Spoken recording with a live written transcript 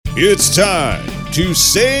It's time to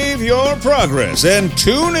save your progress and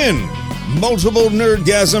tune in. Multiple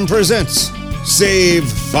Nerdgasm presents Save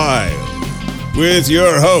File with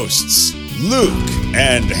your hosts, Luke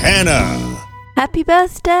and Hannah. Happy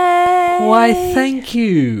birthday! Why, thank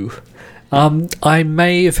you. I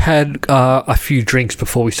may have had a few drinks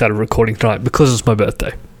before we started recording tonight because it's my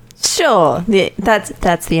birthday. Sure,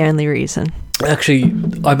 that's the only reason. Actually,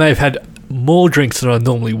 I may have had more drinks than I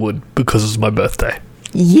normally would because it's my birthday.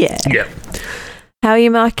 Yeah. Yeah. How are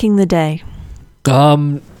you marking the day?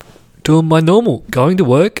 Doing my normal, going to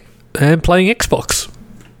work and playing Xbox.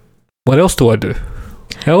 What else do I do?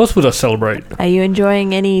 How else would I celebrate? Are you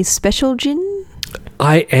enjoying any special gin?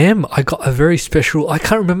 I am. I got a very special... I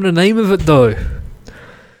can't remember the name of it, though.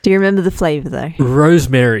 Do you remember the flavour, though?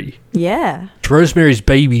 Rosemary. Yeah. It's Rosemary's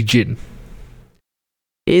Baby Gin.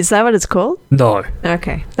 Is that what it's called? No.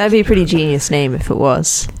 Okay. That'd be a pretty genius name if it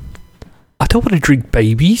was. I don't want to drink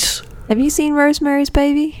babies. Have you seen Rosemary's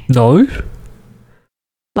Baby? No.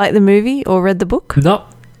 Like the movie or read the book? No.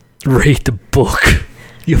 Read the book.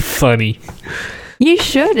 You're funny. You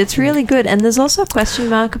should. It's really good. And there's also a question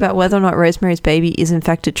mark about whether or not Rosemary's Baby is in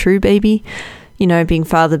fact a true baby, you know, being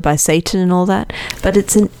fathered by Satan and all that. But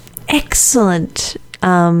it's an excellent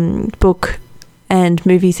book and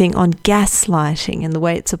movie thing on gaslighting and the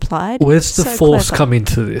way it's applied. Where's the So force clever. come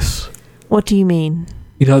into this? What do you mean?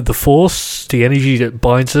 You know, the force, the energy that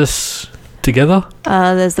binds us together?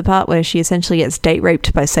 There's the part where she essentially gets date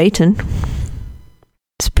raped by Satan.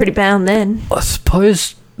 It's pretty bound then. I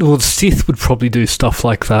suppose, well, the Sith would probably do stuff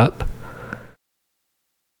like that.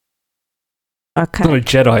 Okay. Not a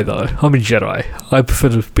Jedi, though. I'm a Jedi. I prefer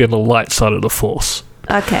to be on the light side of the force,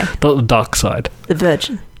 Okay. not the dark side. The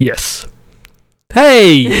Virgin. Yes.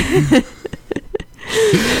 Hey!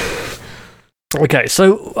 Okay,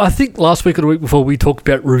 so I think last week or the week before we talked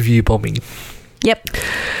about review bombing. Yep.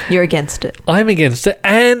 You're against it. I'm against it,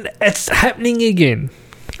 and it's happening again.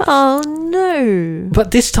 Oh, no.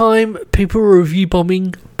 But this time, people are review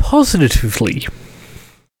bombing positively.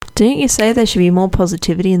 Didn't you say there should be more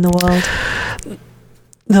positivity in the world?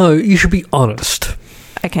 No, you should be honest.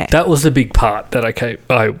 Okay. That was the big part that I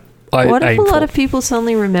What if aimed a lot for. of people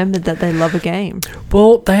suddenly remembered that they love a game?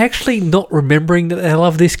 Well, they're actually not remembering that they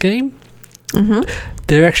love this game. Mm-hmm.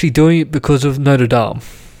 They're actually doing it because of Notre Dame.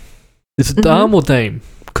 Is it Dame or Dame?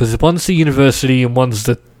 Because one's the university and one's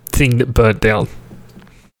the thing that burnt down.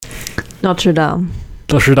 Notre Dame.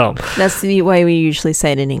 Notre Dame. That's the way we usually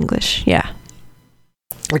say it in English. Yeah.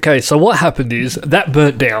 Okay, so what happened is that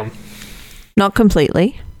burnt down. Not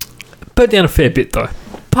completely. Burnt down a fair bit, though.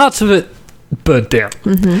 Parts of it burnt down.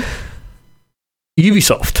 Mm-hmm.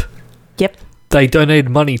 Ubisoft. Yep. They donated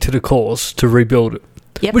money to the cause to rebuild it.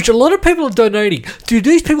 Yep. Which a lot of people are donating. Do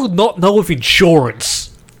these people not know of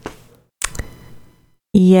insurance?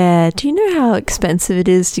 Yeah. Do you know how expensive it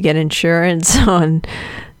is to get insurance on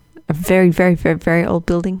a very, very, very, very old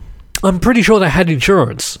building? I'm pretty sure they had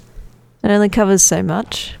insurance. It only covers so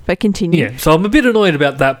much. But continue. Yeah, so I'm a bit annoyed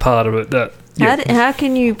about that part of it. How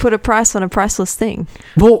can you put a price on a priceless thing?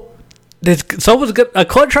 Well, a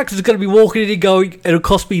contractor's going to be walking in and going, it'll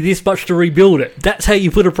cost me this much to rebuild it. That's how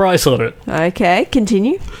you put a price on it. Okay,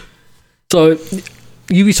 continue. So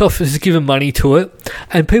Ubisoft has given money to it,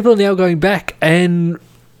 and people are now going back and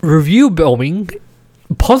review bombing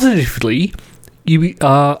positively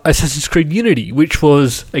Assassin's Creed Unity, which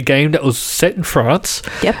was a game that was set in France.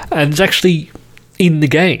 Yep. And it's actually in the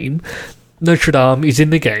game. Notre Dame is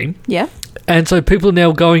in the game. Yeah. And so people are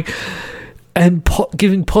now going and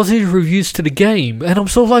giving positive reviews to the game. And I'm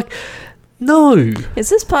sort of like, no. Is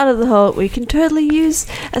this part of the whole, we can totally use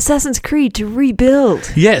Assassin's Creed to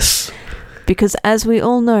rebuild? Yes. Because as we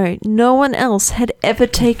all know, no one else had ever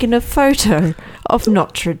taken a photo of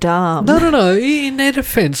Notre Dame. No. In their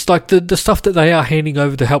defense, like the stuff that they are handing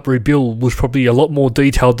over to help rebuild was probably a lot more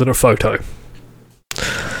detailed than a photo.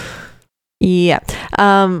 Yeah.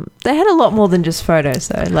 They had a lot more than just photos,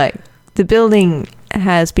 though. Like, the building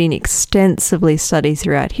has been extensively studied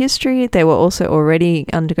throughout history. They were also already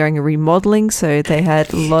undergoing a remodeling, so they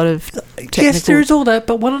had a lot of technical... Yes, there is all that,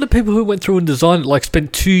 but one of the people who went through and designed it, like,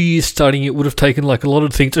 spent 2 years studying it, would have taken, like, a lot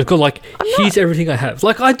of things. It's got, like, here's everything I have.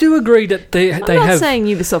 Like, I do agree that they have... I'm not saying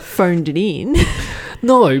Ubisoft phoned it in.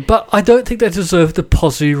 No, but I don't think they deserve the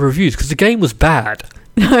positive reviews, because the game was bad.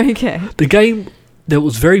 Okay. The game... that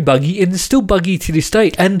was very buggy, and it's still buggy to this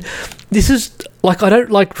day. And this is, like, I don't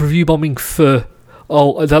like review bombing for,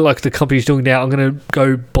 I don't like the company's doing now, I'm going to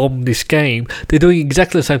go bomb this game. They're doing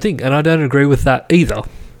exactly the same thing, and I don't agree with that either.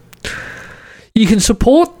 You can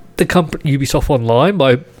support the company Ubisoft online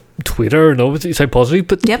by Twitter and obviously say positive,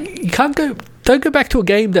 but Yep. you can't go don't go back to a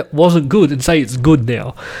game that wasn't good and say it's good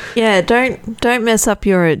now. Yeah, don't mess up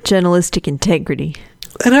your journalistic integrity.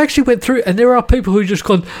 And I actually went through, and there are people who just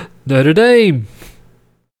gone, Notre Dame.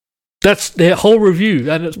 That's their whole review,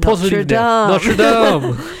 and it's positive now. Notre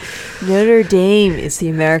Dame. Notre Dame is the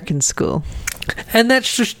American school. And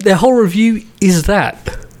that's just, their whole review is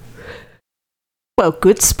that. Well,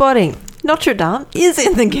 good spotting. Notre Dame is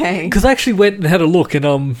in the game. Because I actually went and had a look,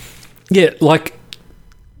 and like,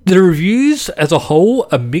 the reviews as a whole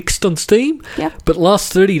are mixed on Steam. Yep. But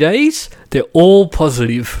last 30 days, they're all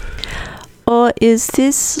positive. Or is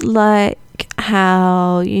this like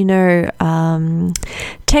how,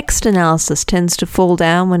 text analysis tends to fall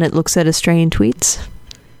down when it looks at Australian tweets?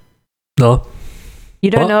 No. You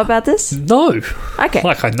don't know about this? No. Okay.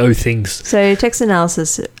 Like I know things. So text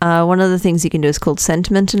analysis, one of the things you can do is called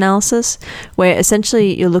sentiment analysis, where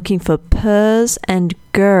essentially you're looking for pers and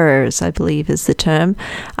gers, I believe is the term,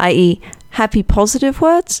 i.e. happy positive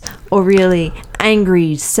words or really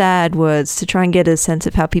angry, sad words to try and get a sense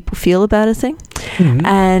of how people feel about a thing. Mm-hmm.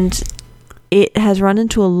 And it has run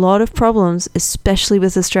into a lot of problems, especially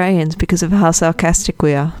with Australians, because of how sarcastic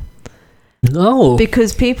we are. No.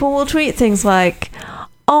 Because people will tweet things like,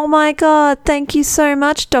 oh my God, thank you so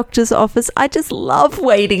much, doctor's office. I just love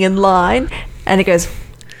waiting in line. And it goes,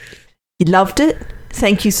 you loved it?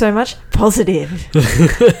 Thank you so much. Positive.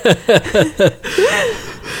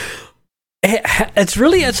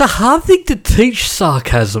 It's a hard thing to teach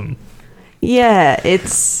sarcasm. Yeah,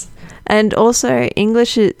 and also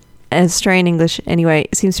English, Australian English anyway,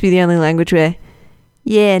 seems to be the only language where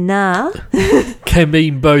yeah, nah can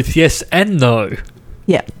mean both yes and no.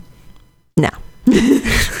 Yeah. No.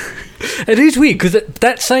 It is weird because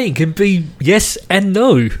that saying can be yes and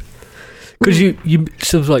no. Because you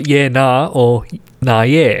sounds like yeah, nah, or nah,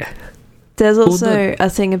 yeah. There's also a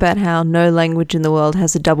thing about how no language in the world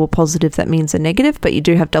has a double positive that means a negative, but you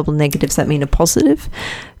do have double negatives that mean a positive.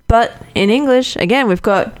 But in English, again, we've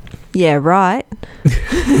got yeah, right.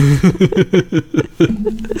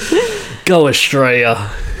 Go Australia.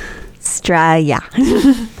 Australia.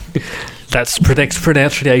 That's next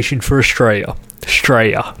pronunciation for Australia.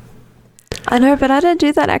 Australia. I know, but I don't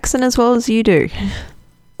do that accent as well as you do.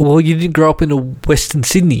 Well, you didn't grow up in Western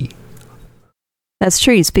Sydney. That's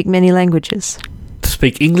true. You speak many languages.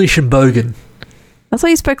 Speak English and Bogan. I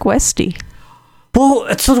thought you spoke Westie. Well,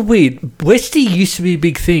 it's sort of weird. Westie used to be a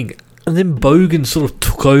big thing, and then Bogan sort of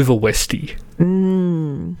took over Westie.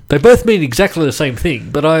 They both mean exactly the same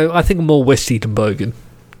thing, but I think I'm more Westie than Bogan.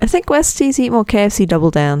 I think Westies eat more KFC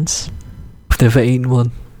Double Downs. I've never eaten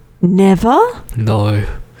one. Never? No.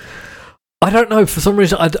 I don't know. For some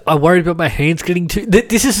reason, I worried about my hands getting too...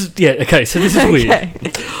 This is... Yeah, okay, so this is weird.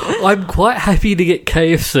 I'm quite happy to get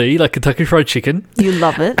KFC, like Kentucky Fried Chicken. You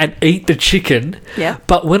love it. And eat the chicken. Yeah.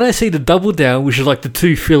 But when I see the Double Down, which is like the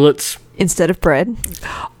 2 fillets... Instead of bread.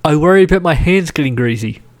 I worry about my hands getting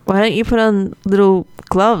greasy. Why don't you put on little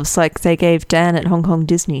gloves like they gave Dan at Hong Kong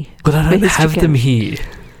Disney? But I don't have them here.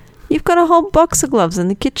 You've got a whole box of gloves in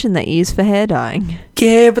the kitchen that you use for hair dyeing.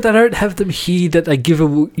 Yeah, but I don't have them here that they give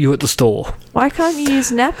you at the store. Why can't you use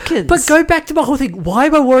napkins? But go back to my whole thing. Why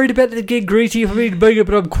am I worried about it getting greasy if I'm eating a burger,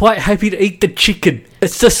 but I'm quite happy to eat the chicken?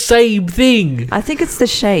 It's the same thing. I think it's the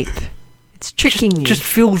shape. It's tricking you. Just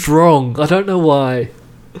feels wrong. I don't know why.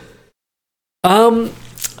 I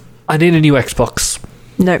need a new Xbox.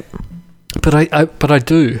 Nope. But I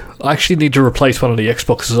do. I actually need to replace one of the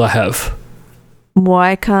Xboxes I have.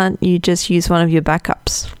 Why can't you just use one of your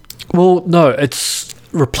backups? Well, no, it's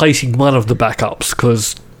replacing one of the backups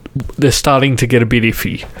because they're starting to get a bit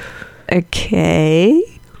iffy.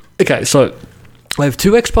 Okay. Okay, so I have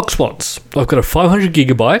 2 Xbox Ones. I've got a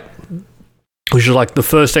 500GB, which is like the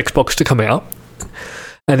first Xbox to come out.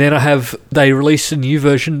 And then they released a new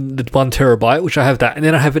version that's 1TB, which I have that. And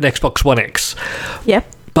then I have an Xbox One X. Yep.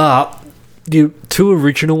 But the 2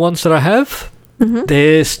 original ones that I have,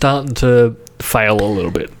 they're starting to fail a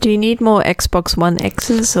little bit. Do you need more Xbox One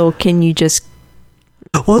X's, or can you just...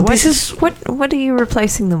 Well, what are you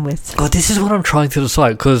replacing them with? Oh, this is what I'm trying to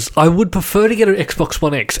decide, because I would prefer to get an Xbox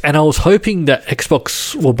One X, and I was hoping that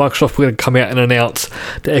Microsoft were going to come out and announce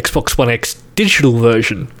the Xbox One X digital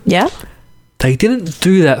version. Yeah? They didn't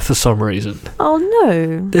do that for some reason. Oh,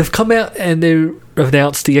 no. They've come out and they've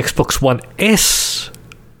announced the Xbox One S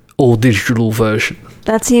all digital version.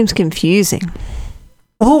 That seems confusing.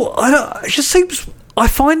 Well, it just seems... I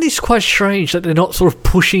find this quite strange that they're not sort of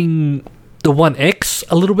pushing the One X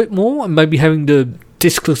a little bit more and maybe having the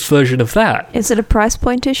discless version of that. Is it a price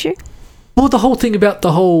point issue? Well, the whole thing about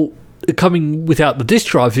the whole coming without the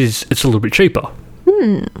disc drive is it's a little bit cheaper.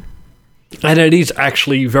 And it is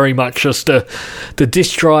actually very much just the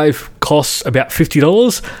disc drive costs about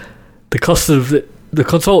 $50. The cost of the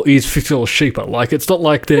console is $50 cheaper. Like, it's not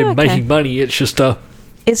like they're making money. It's just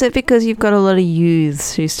Is it because you've got a lot of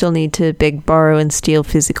youths who still need to beg, borrow, and steal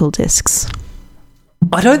physical discs?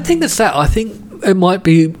 I don't think it's that. I think it might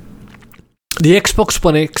be the Xbox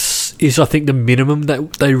One X is, I think, the minimum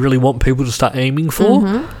that they really want people to start aiming for.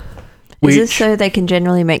 Mm-hmm. Is this so they can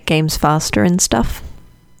generally make games faster and stuff?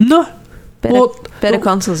 No. Better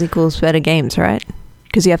consoles equals better games, right?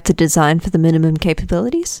 Because you have to design for the minimum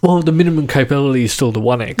capabilities? Well, the minimum capability is still the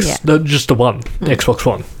One X. Yeah. Just the one, Xbox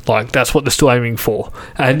One. Like, that's what they're still aiming for.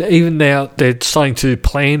 And even now, they're starting to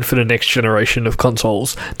plan for the next generation of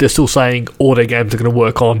consoles. They're still saying all their games are going to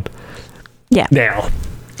work on now.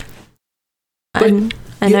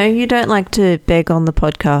 I know you don't like to beg on the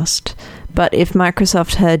podcast, but if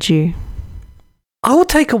Microsoft heard you... I would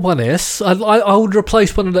take a 1S. I would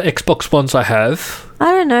replace one of the Xbox Ones I have.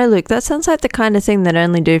 I don't know, Luke. That sounds like the kind of thing they'd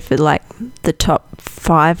only do for, like, the top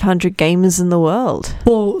 500 gamers in the world.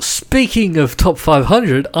 Well, speaking of top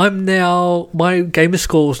 500, my gamer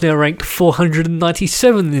score is now ranked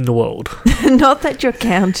 497 in the world. Not that you're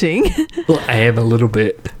counting. Well, I am a little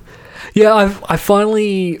bit. Yeah, I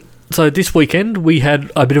finally... So this weekend, we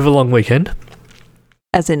had a bit of a long weekend.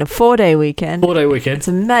 As in a 4-day weekend. 4-day weekend. It's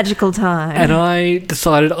a magical time. And I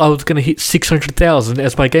decided I was going to hit 600,000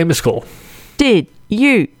 as my gamer score. Did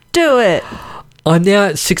you do it? I'm now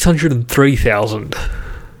at 603,000.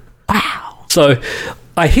 Wow. So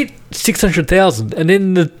I hit 600,000, and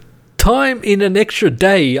then the time in an extra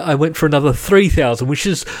day, I went for another 3,000, which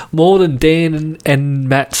is more than Dan and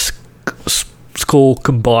Matt's score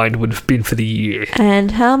combined would have been for the year.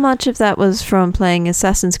 And how much of that was from playing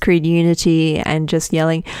Assassin's Creed Unity and just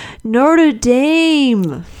yelling, Notre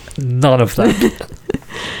Dame? None of that.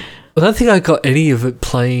 I don't think I got any of it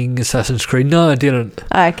playing Assassin's Creed. No, I didn't.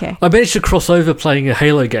 Okay. I managed to cross over playing a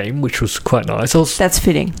Halo game, which was quite nice. That's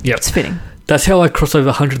fitting. Yep. It's fitting. That's how I crossed over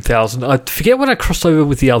 100,000. I forget when I crossed over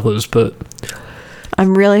with the others, but...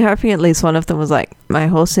 I'm really hoping at least one of them was like My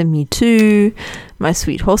Horse and Me 2, My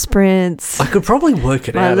Sweet Horse Prince. I could probably work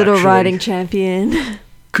it out, My Little actually. Riding Champion.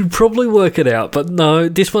 Could probably work it out, but no,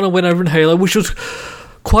 this one I went over in Halo, which was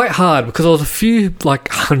quite hard because I was a few,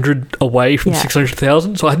 100 away from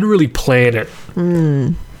 600,000, so I hadn't really planned it.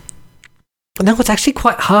 Mm. No, it's actually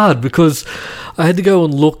quite hard because I had to go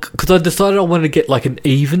and look, because I decided I wanted to get an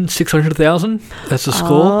even 600,000 as a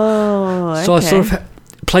score. Oh, okay. So I sort of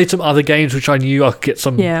played some other games which I knew I could get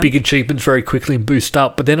some big achievements very quickly and boost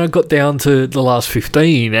up, but then I got down to the last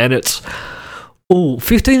 15 and it's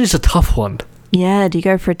 15 is a tough one. Yeah, do you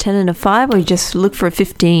go for a 10 and a 5 or you just look for a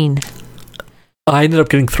 15? I ended up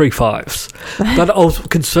getting 3 5s, but I was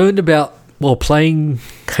concerned about playing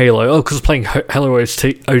Halo, because I was playing Halo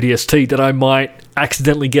ODST, that I might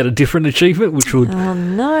accidentally get a different achievement, which would... Oh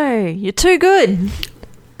no, you're too good.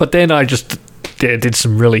 But then I just did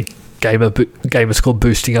some really gamer score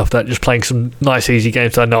boosting off that, just playing some nice easy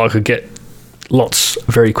games that I know I could get lots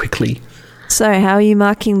very quickly. So how are you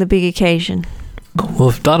marking the big occasion? Well,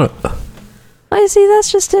 I've done it. Oh, see,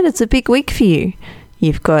 that's just it. It's a big week for you.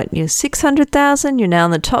 You've got your 600,000, you're now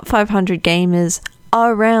in the top 500 gamers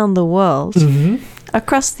around the world. Mm-hmm.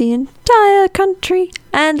 Across the entire country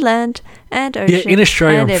and land and ocean. Yeah, in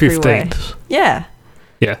Australia I'm everywhere. 15th. Yeah.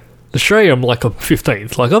 Yeah. Australia I'm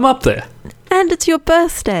 15th. I'm up there. And it's your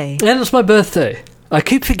birthday. And it's my birthday. I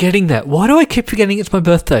keep forgetting that. Why do I keep forgetting it's my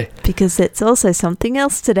birthday? Because it's also something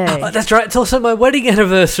else today. Oh, that's right. It's also my wedding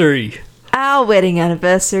anniversary. Our wedding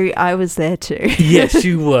anniversary. I was there too. Yes,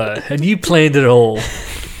 you were. And you planned it all.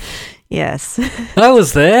 Yes. I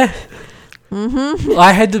was there. Mm-hmm.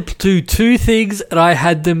 I had to do 2 things and I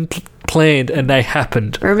had them planned and they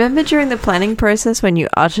happened. Remember during the planning process when you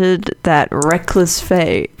uttered that reckless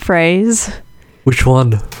phrase? Which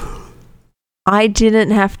one? I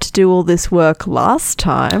didn't have to do all this work last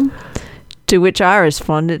time. To which I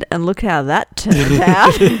responded, and look how that turned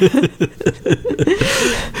out.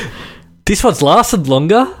 This one's lasted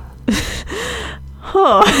longer.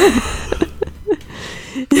 Oh.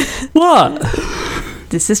 What?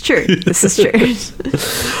 This is true. This is true.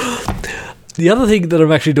 The other thing that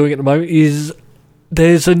I'm actually doing at the moment is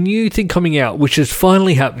there's a new thing coming out which is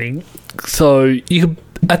finally happening. So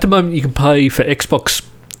at the moment you can pay for Xbox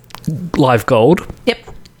Live Gold. Yep.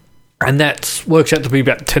 And that works out to be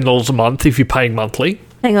about $10 a month if you're paying monthly.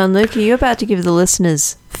 Hang on, Luke, are you about to give the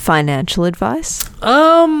listeners financial advice?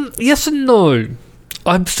 Yes and no.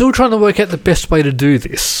 I'm still trying to work out the best way to do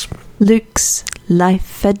this. Luke's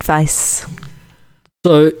life advice.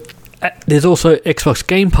 So there's also Xbox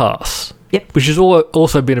Game Pass. Yep. Which has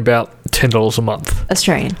also been about $10 a month.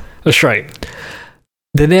 Australian. Australian.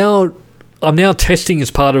 I'm now testing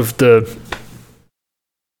as part of the,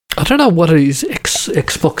 I don't know what it is,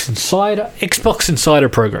 Xbox Insider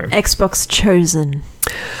program. Xbox Chosen.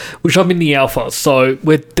 Which I'm in the alpha. So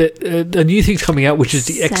with the new thing's coming out, which is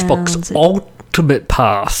the Xbox Ultimate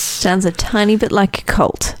Pass. Sounds a tiny bit like a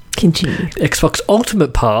cult. Continue. Xbox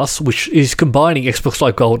Ultimate Pass, which is combining Xbox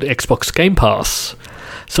Live Gold and Xbox Game Pass.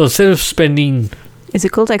 So instead of spending... Is it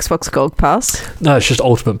called Xbox Gold Pass? No, it's just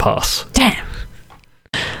Ultimate Pass. Damn.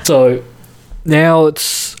 So now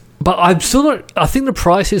it's... But I'm still not... I think the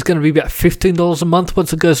price is going to be about $15 a month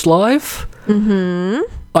once it goes live. Mm-hmm.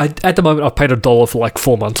 At the moment, I've paid $1 for like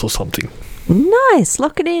 4 months or something. Nice.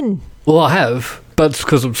 Lock it in. Well, I have, but it's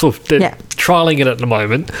because I'm sort of trialing it at the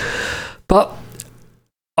moment. But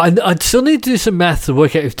I'd still need to do some math to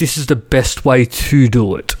work out if this is the best way to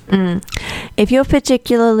do it. If you're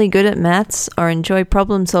particularly good at maths or enjoy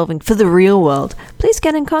problem solving for the real world, please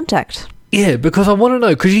get in contact. Yeah, because I want to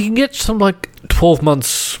know, because you can get some like 12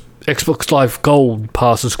 months Xbox Live Gold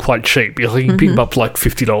passes quite cheap. You can pick them up for like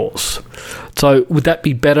 $50. So would that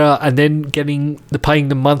be better, and then paying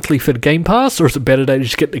the monthly for the Game Pass, or is it better to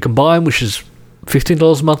just get the combined, which is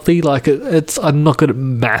 $15 monthly? Like I'm not good at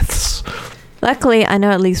maths. Luckily, I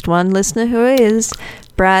know at least one listener who is.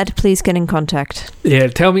 Brad, please get in contact. Yeah,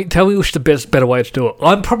 tell me which the better way to do it.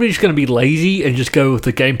 I'm probably just going to be lazy and just go with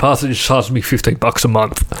the Game Pass and just charge me $15 a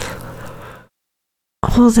month.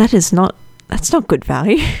 Oh, that's not good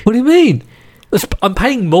value. What do you mean? I'm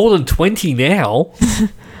paying more than $20 now.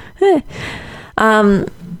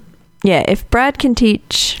 Yeah, if Brad can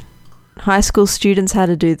teach high school students how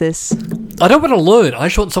to do this. I don't want to learn. I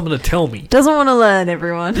just want someone to tell me. Doesn't want to learn,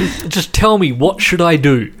 everyone. Just tell me, what should I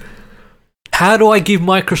do? How do I give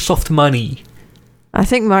Microsoft money? I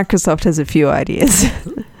think Microsoft has a few ideas.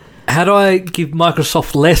 How do I give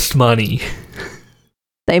Microsoft less money?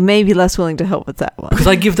 They may be less willing to help with that one. Because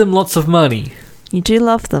I give them lots of money. You do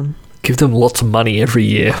love them. Give them lots of money every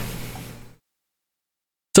year.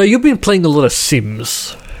 So you've been playing a lot of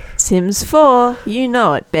Sims. Sims 4, you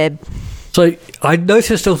know it, babe. So I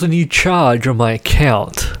noticed there was a new charge on my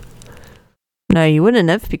account. No, you wouldn't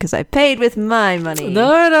have, because I paid with my money. No.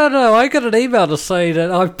 I got an email to say that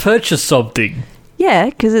I purchased something. Yeah,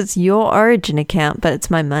 because it's your Origin account, but it's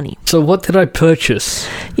my money. So what did I purchase?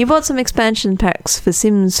 You bought some expansion packs for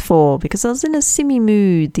Sims 4, because I was in a simmy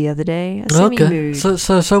mood the other day. Mood.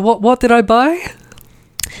 So what did I buy?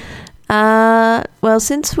 Well,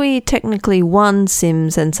 since we technically won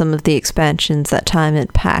Sims and some of the expansions that time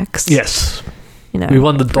at PAX. Yes. You know, we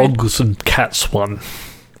won the dogs and cats one.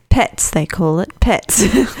 Pets, they call it. Pets.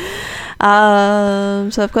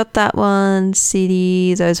 So I've got that one,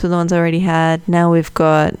 CDs, those were the ones I already had. Now we've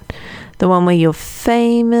got the one where you're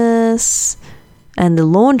famous and the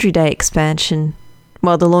Laundry Day expansion.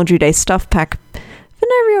 Well, the Laundry Day stuff pack for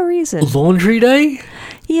no real reason. Laundry Day?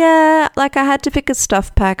 Yeah, like I had to pick a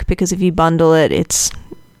stuff pack because if you bundle it, it's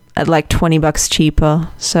at like $20 cheaper.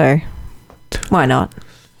 So why not?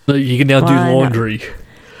 So you can now do laundry. Yeah.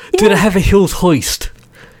 Do they have a Hills hoist?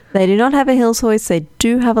 They do not have a Hills hoist. They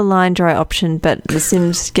do have a line dry option, but the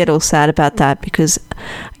Sims get all sad about that because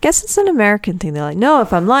I guess it's an American thing. They're like, no,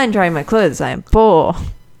 if I'm line drying my clothes, I am poor.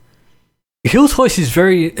 Hills hoist is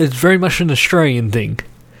very much an Australian thing.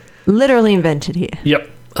 Literally invented here. Yep.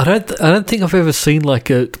 I don't think I've ever seen like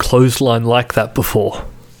a clothesline like that before.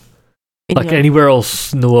 Anywhere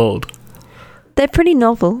else in the world. They're pretty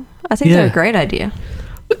novel. I think they're a great idea.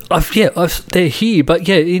 They're here, but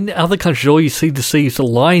in other countries, all you see is a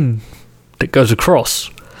line that goes across.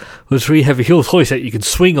 Whereas we have a Hills hoist that you can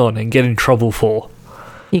swing on and get in trouble for.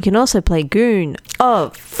 You can also play Goon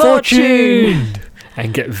of Fortune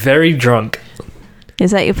and get very drunk.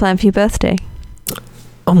 Is that your plan for your birthday?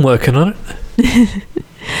 I'm working on it.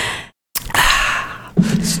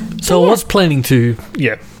 So I was planning to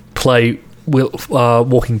play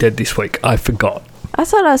Walking Dead this week. I forgot. I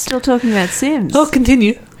thought I was still talking about Sims. I'll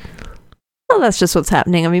continue. Well, that's just what's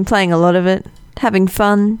happening. I've been playing a lot of it, having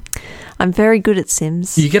fun. I'm very good at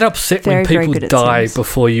Sims. You get upset when people die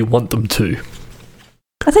before you want them to.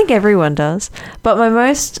 I think everyone does. But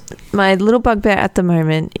my little bugbear at the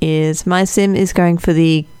moment is my Sim is going for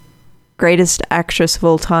the greatest actress of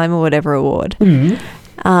all time or whatever award.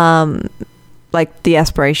 Like the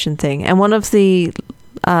aspiration thing. And one of the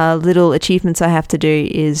little achievements I have to do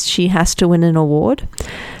is she has to win an award.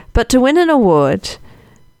 But to win an award,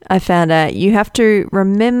 I found out you have to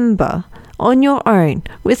remember on your own,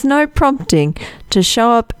 with no prompting, to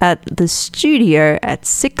show up at the studio at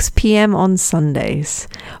 6 p.m. on Sundays.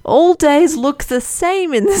 All days look the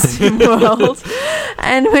same in the Sim world.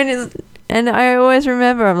 And I always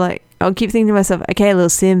remember, I'm like, I'll keep thinking to myself, okay, little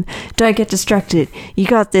sim, don't get distracted. You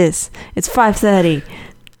got this. It's 5:30.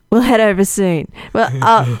 We'll head over soon. Well,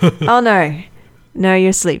 oh no. No, you're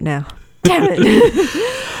asleep now. Damn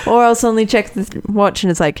it. Or I'll suddenly check the watch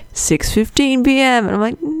and it's like 6:15 p.m. and I'm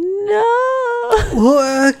like, no.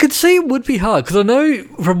 Well, I could see it would be hard because I know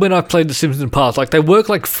from when I played The Sims in the past, like they work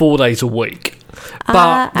like 4 days a week.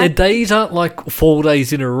 But their days aren't like 4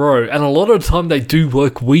 days in a row. And a lot of the time they do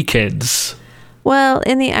work weekends. Well,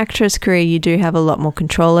 in the actress career, you do have a lot more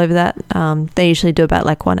control over that. They usually do about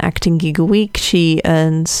like one acting gig a week. She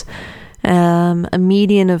earns a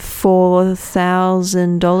median of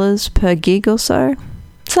 $4,000 per gig or so.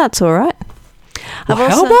 So that's all right. Well,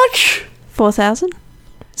 how much? 4,000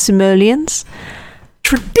 simoleons.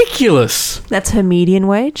 It's ridiculous. That's her median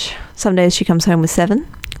wage. Some days she comes home with 7.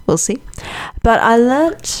 We'll see. But I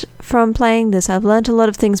learnt from playing this, I've learnt a lot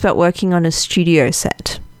of things about working on a studio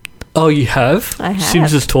set. Oh, you have? I have.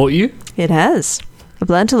 Sims has taught you? It has. I've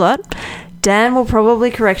learnt a lot. Dan will probably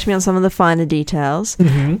correct me on some of the finer details,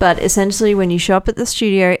 but essentially when you show up at the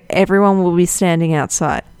studio, everyone will be standing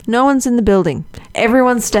outside. No one's in the building.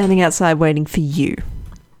 Everyone's standing outside waiting for you.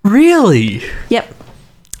 Really? Yep.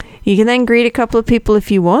 You can then greet a couple of people if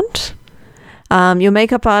you want. Your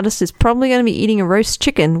makeup artist is probably going to be eating a roast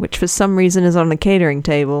chicken, which for some reason is on a catering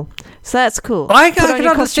table. So that's cool. I can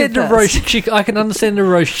understand the roast chicken. I can understand the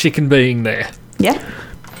roast chicken being there. Yeah.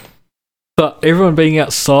 But everyone being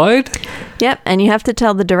outside? Yep, and you have to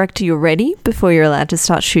tell the director you're ready before you're allowed to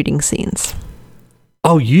start shooting scenes.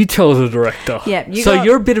 Oh, you tell the director? Yep.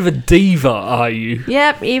 You're a bit of a diva, are you?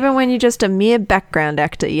 Yep, even when you're just a mere background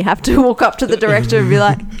actor, you have to walk up to the director and be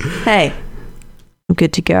like, hey, I'm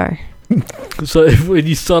good to go. So when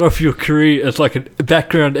you start off your career as like a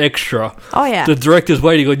background extra, oh yeah, the director's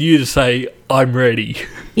waiting on you to say, I'm ready.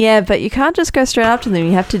 Yeah, but you can't just go straight up to them.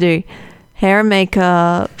 You have to do hair and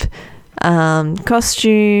makeup,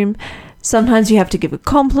 costume. Sometimes you have to give a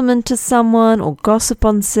compliment to someone or gossip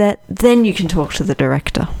on set. Then you can talk to the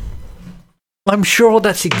director. I'm sure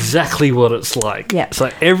that's exactly what it's like. Yeah.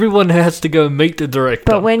 So everyone has to go meet the director.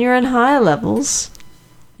 But when you're in higher levels,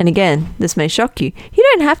 and again, this may shock you, you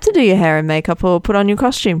don't have to do your hair and makeup or put on your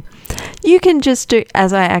costume. You can just do,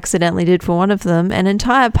 as I accidentally did for one of them, an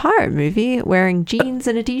entire pirate movie wearing jeans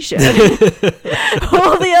and a t-shirt.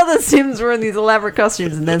 All the other Sims were in these elaborate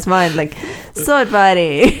costumes, and there's mine, like, sword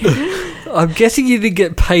fighting. I'm guessing you didn't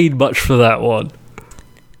get paid much for that one.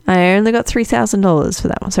 I only got $3,000 for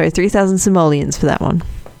that one. Sorry, 3,000 simoleons for that one.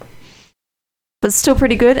 But still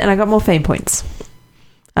pretty good, and I got more fame points.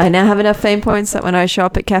 I now have enough fame points that when I show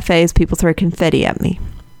up at cafes, people throw confetti at me.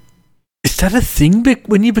 Is that a thing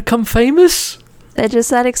when you become famous? They're just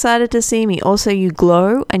that excited to see me. Also, you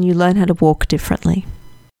glow and you learn how to walk differently.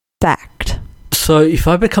 Fact. So if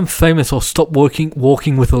I become famous, I'll stop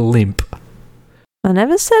walking with a limp. I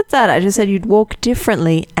never said that. I just said you'd walk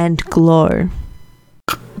differently and glow.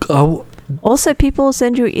 Oh. Also, people will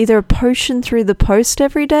send you either a potion through the post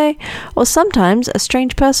every day, or sometimes a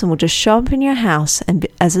strange person will just show up in your house and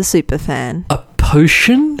as a super fan. A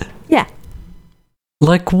potion? Yeah.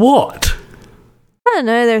 Like what? I don't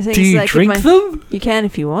know. There are things Do you like drink them? You can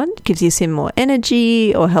if you want. Gives your sim more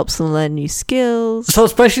energy or helps them learn new skills. So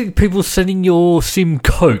it's basically people sending your sim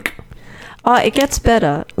Coke. Oh, it gets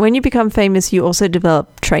better. When you become famous, you also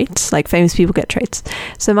develop traits. Like famous people get traits.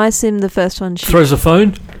 So my sim, the first one... Throws a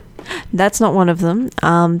phone? That's not one of them.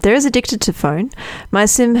 There is addicted to phone. My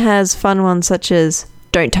sim has fun ones such as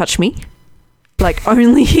don't touch me. Like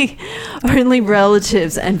only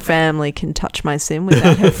relatives and family can touch my sim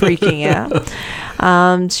without her freaking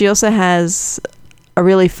out. She also has a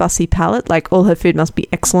really fussy palate. Like all her food must be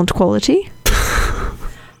excellent quality.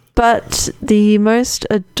 But the most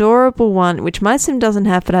adorable one, which my sim doesn't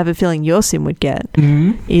have, but I have a feeling your sim would get,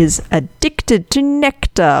 is addicted to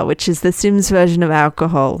nectar, which is the Sims version of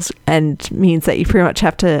alcohol, and means that you pretty much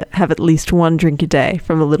have to have at least one drink a day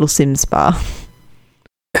from a little Sims bar.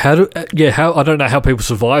 I don't know how people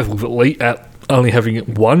survive with at only having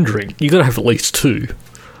one drink. You got to have at least two,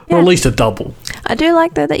 or at least a double. I do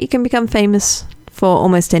like though that you can become famous for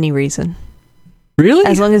almost any reason. Really?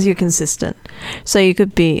 As long as you're consistent. So you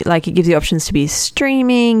could be, like, it gives you options to be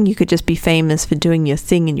streaming. You could just be famous for doing your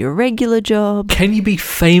thing in your regular job. Can you be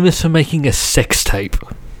famous for making a sex tape?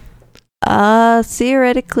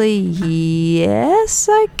 Theoretically, yes,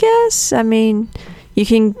 I guess. I mean, you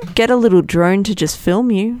can get a little drone to just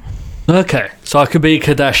film you. Okay, so I could be a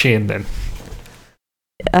Kardashian then.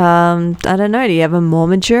 I don't know. Do you have a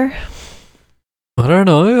Momager? I don't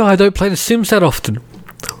know. I don't play The Sims that often.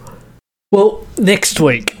 Well, next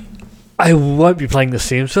week, I won't be playing The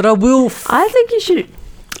Sims, but I will... I think you should...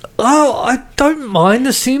 Oh, I don't mind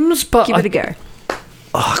The Sims, but Give it a go.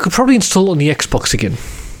 I could probably install it on the Xbox again.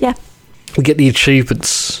 Yeah. And get the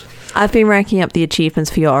achievements. I've been ranking up the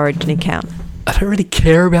achievements for your Origin account. I don't really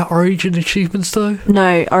care about Origin achievements, though.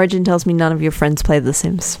 No, Origin tells me none of your friends play The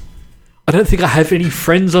Sims. I don't think I have any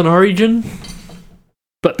friends on Origin.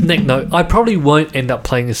 But no, I probably won't end up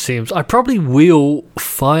playing The Sims. I probably will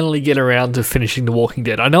finally get around to finishing The Walking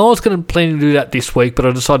Dead. I know I was going to plan to do that this week, but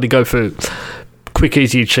I decided to go for quick,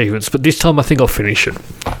 easy achievements. But this time I think I'll finish it.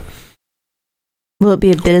 Will it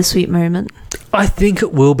be a bittersweet moment? I think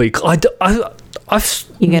it will be. You're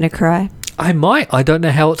going to cry? I might. I don't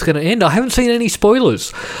know how it's going to end. I haven't seen any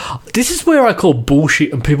spoilers. This is where I call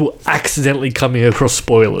bullshit and people accidentally coming across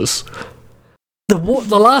spoilers. The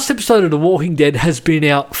last episode of The Walking Dead has been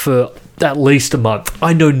out for at least a month.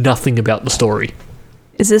 I know nothing about the story.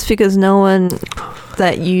 Is this because no one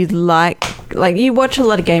that you like you watch a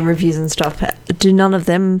lot of game reviews and stuff, do none of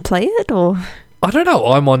them play it, or? I don't know.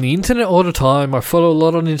 I'm on the internet all the time. I follow a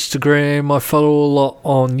lot on Instagram. I follow a lot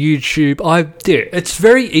on YouTube. It's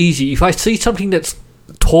very easy. If I see something that's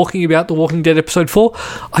talking about The Walking Dead episode 4,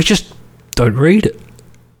 I just don't read it.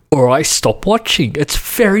 Or I stop watching. It's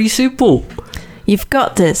very simple. You've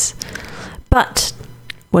got this. But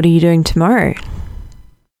what are you doing tomorrow?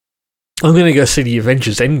 I'm going to go see the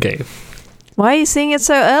Avengers Endgame. Why are you seeing it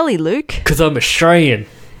so early, Luke? Because I'm Australian.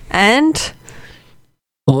 And?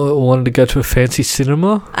 I wanted to go to a fancy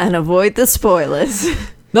cinema. And avoid the spoilers.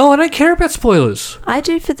 No, I don't care about spoilers. I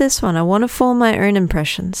do for this one. I want to form my own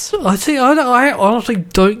impressions. I honestly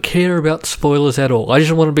don't care about spoilers at all. I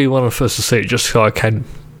just want to be one of the first to see it, just so I can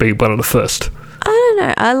be one of the first. I don't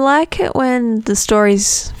know. I like it when the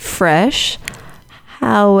story's fresh.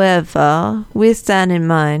 However, with that in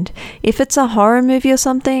mind, if it's a horror movie or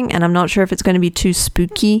something, and I'm not sure if it's going to be too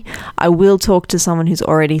spooky, I will talk to someone who's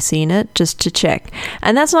already seen it just to check.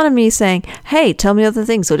 And that's not me saying, hey, tell me other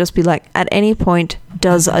things. It'll just be like, at any point,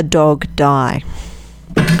 does a dog die?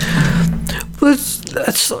 Well,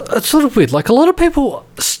 it's sort of weird. Like, a lot of people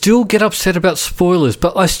still get upset about spoilers,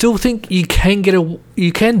 but I still think you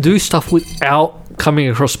can do stuff without coming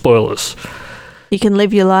across spoilers. You can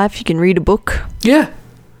live your life. You can read a book. Yeah.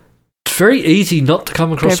 It's very easy not to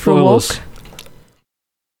come across spoilers.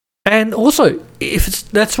 And also,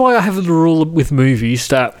 that's why I have the rule with movies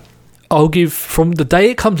that I'll give, from the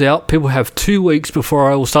day it comes out, people have 2 weeks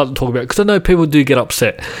before I will start to talk about it, because I know people do get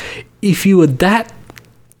upset. If you were that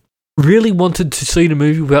really wanted to see the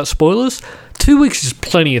movie without spoilers, 2 weeks is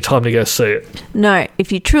plenty of time to go see it. No,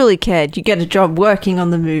 if you truly cared, you get a job working on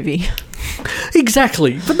the movie.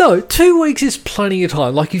 Exactly. But no, 2 weeks is plenty of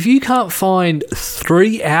time. Like, if you can't find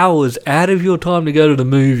 3 hours out of your time to go to the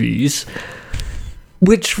movies,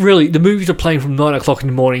 which really, the movies are playing from 9 o'clock in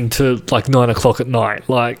the morning to like 9 o'clock at night,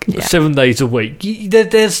 7 days a week.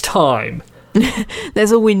 There's time.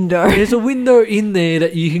 There's a window. There's a window in there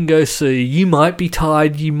that you can go see. You might be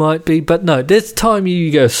tired, you might be, but no, there's time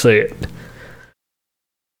you go see it.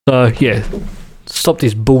 So, yeah, stop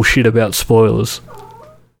this bullshit about spoilers.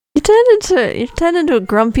 You turned into a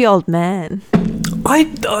grumpy old man. I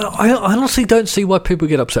honestly don't see why people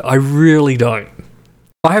get upset. I really don't.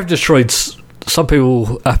 I have destroyed... Some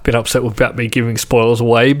people have been upset about me giving spoilers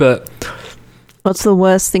away, but... What's the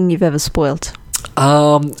worst thing you've ever spoiled?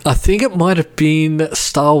 I think it might have been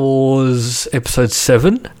Star Wars Episode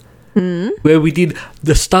 7, where we did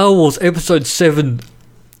the Star Wars Episode 7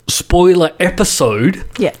 spoiler episode.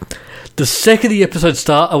 Yeah. The second the episode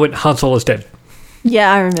started, I went, Han Solo's dead.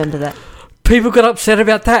 Yeah, I remember that. People got upset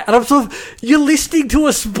about that, and I'm sort of, you're listening to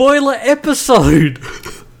a spoiler episode.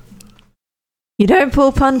 You don't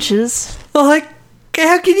pull punches. Like,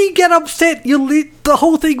 how can you get upset? The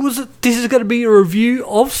whole thing was that this is going to be a review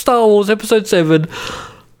of Star Wars Episode 7.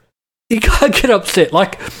 You can't get upset.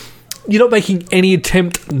 Like, you're not making any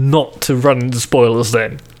attempt not to run into spoilers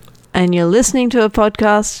then. And you're listening to a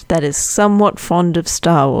podcast that is somewhat fond of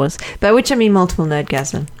Star Wars, by which I mean Multiple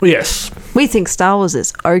Nerdgasm. Yes. We think Star Wars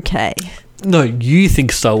is okay. No, you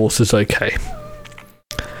think Star Wars is okay.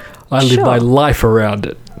 I live my life around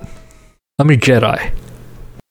it. I'm a Jedi.